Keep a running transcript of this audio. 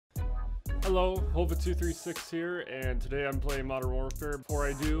Hello, Hova236 here, and today I'm playing Modern Warfare. Before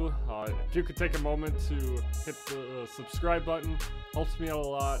I do, if you could take a moment to hit the subscribe button, helps me out a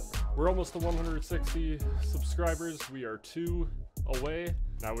lot. We're almost to 160 subscribers. We are 2 away,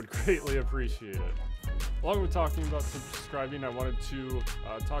 and I would greatly appreciate it. Along with talking about subscribing, I wanted to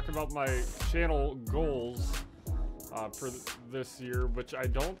talk about my channel goals for this year, which I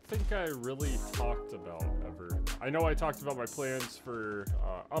don't think I really talked about ever. I know I talked about my plans for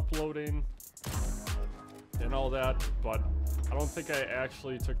uploading and all that, but I don't think I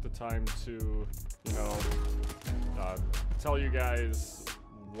actually took the time to, you know, tell you guys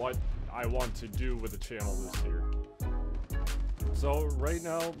what I want to do with the channel this year. So right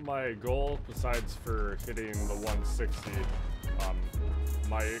now, my goal, besides for hitting the 160,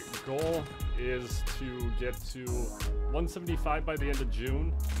 my goal is to get to 175 by the end of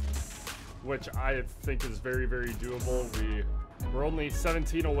June, which I think is very, very doable. We're only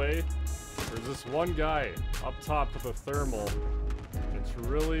 17 away. There's this one guy up top with a thermal. It's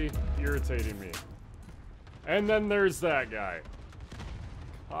really irritating me. And then there's that guy.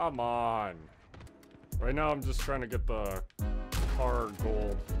 Come on. Right now I'm just trying to get the car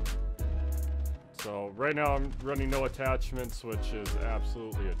gold. So right now I'm running no attachments, which is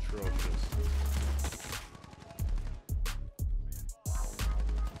absolutely atrocious.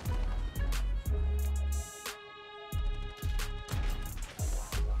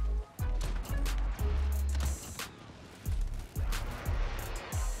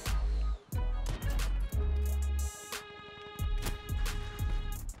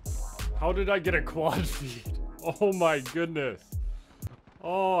 How did I get a quad feed? Oh my goodness.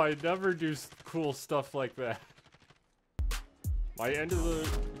 Oh, I never do cool stuff like that. My end of the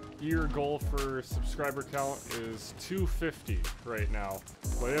year goal for subscriber count is 250 right now.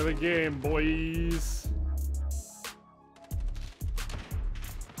 Play the game, boys.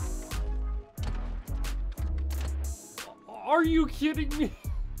 Are you kidding me?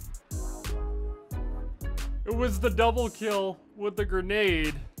 It was the double kill with the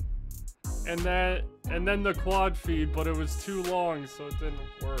grenade. And then the quad feed, but it was too long, so it didn't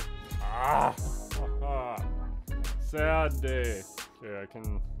work. Ah, sad day. Okay, I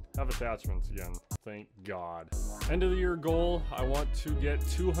can have attachments again. Thank God. End of the year goal, I want to get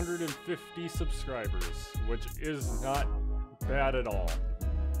 250 subscribers, which is not bad at all.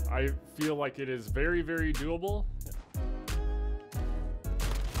 I feel like it is very, very doable.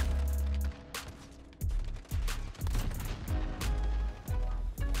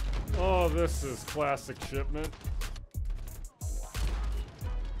 Oh, this is classic shipment.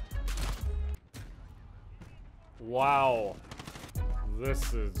 Wow.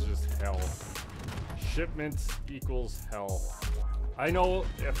 This is just hell. Shipments equals hell. I know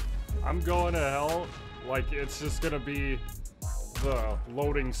if I'm going to hell, like, it's just gonna be the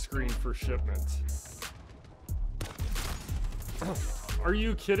loading screen for shipments. Are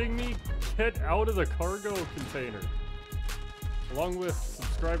you kidding me? Get out of the cargo container. Along with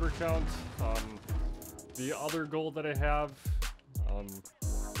subscriber count, the other goal that I have,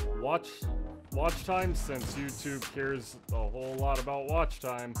 watch time, since YouTube cares a whole lot about watch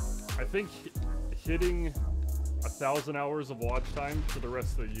time. I think hitting 1,000 hours of watch time for the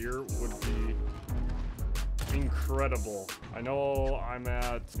rest of the year would be incredible. I know I'm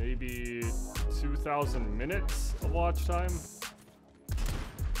at maybe 2,000 minutes of watch time.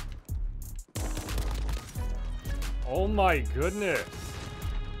 Oh my goodness.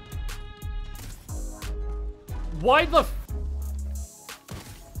 Why the f—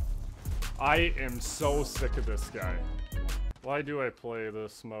 I am so sick of this guy. Why do I play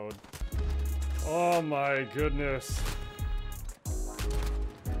this mode? Oh my goodness.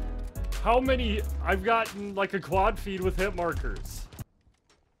 How many— I've gotten like a quad feed with hit markers.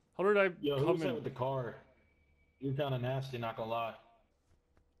 How did I— Yo, who's that with the car? You're kinda nasty, not gonna lie.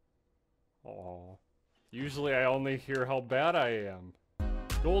 Oh. Usually I only hear how bad I am.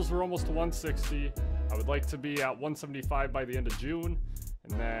 Goals were almost to 160. I would like to be at 175 by the end of June,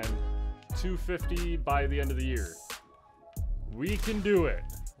 and then 250 by the end of the year. We can do it.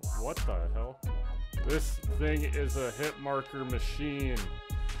 What the hell? This thing is a hit marker machine.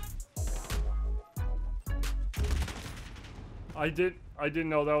 I didn't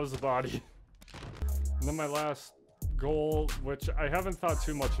know that was a body. And then my last goal, which I haven't thought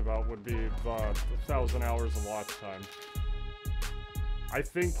too much about, would be the 1,000 hours of watch time. I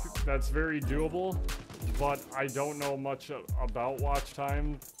think that's very doable, but I don't know much about watch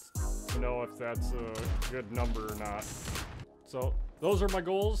time to know if that's a good number or not. So those are my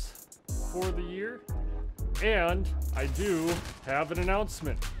goals for the year, and I do have an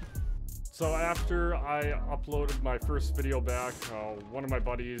announcement. So after I uploaded my first video back, one of my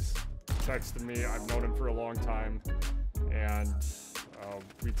buddies texted me. I've known him for a long time, and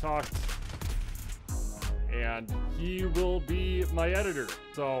we talked, and he will be my editor.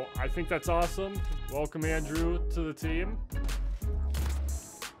 So I think that's awesome. Welcome, Andrew, to the team.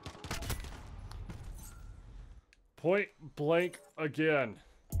 Point blank again.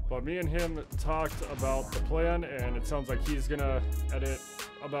 But me and him talked about the plan, and it sounds like he's gonna edit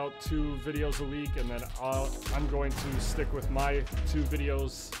about 2 videos a week, and then I'm going to stick with my 2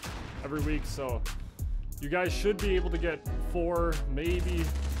 videos every week. So you guys should be able to get 4, maybe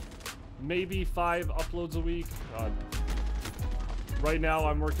 5 uploads a week. Right now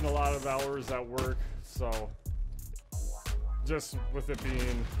I'm working a lot of hours at work, so just with it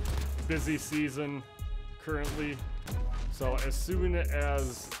being busy season currently. So as soon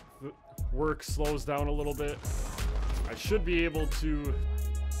as the work slows down a little bit, I should be able to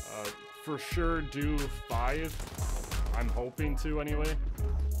for sure do 5. I'm hoping to anyway,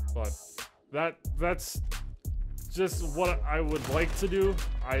 but that's just what I would like to do.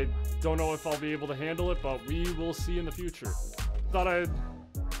 I don't know if I'll be able to handle it, but we will see in the future. Thought I'd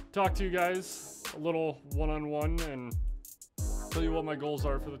talk to you guys a little one-on-one and tell you what my goals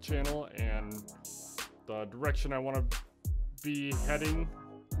are for the channel and the direction I want to be heading,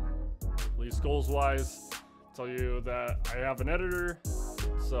 at least goals wise. Tell you that I have an editor,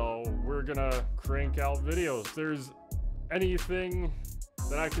 so we're gonna crank out videos. If there's anything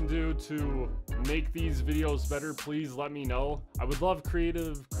that I can do to make these videos better, please let me know. I would love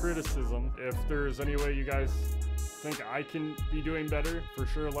creative criticism. If there's any way you guys think I can be doing better, for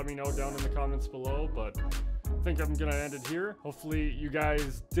sure let me know down in the comments below. But I think I'm gonna end it here. Hopefully you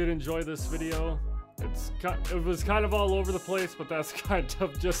guys did enjoy this video. It was kind of all over the place, but that's kind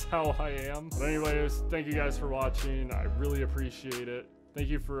of just how I am. But anyways, thank you guys for watching. I really appreciate it. Thank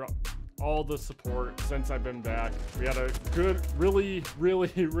you for all the support since I've been back. We had a good,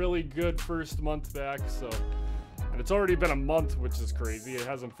 really good first month back. So, and it's already been a month, which is crazy. It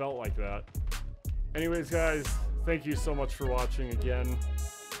hasn't felt like that. Anyways, guys, thank you so much for watching again.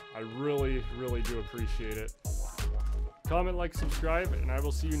 I really do appreciate it. Comment, like, subscribe, and I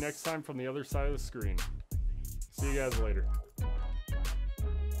will see you next time from the other side of the screen. See you guys later.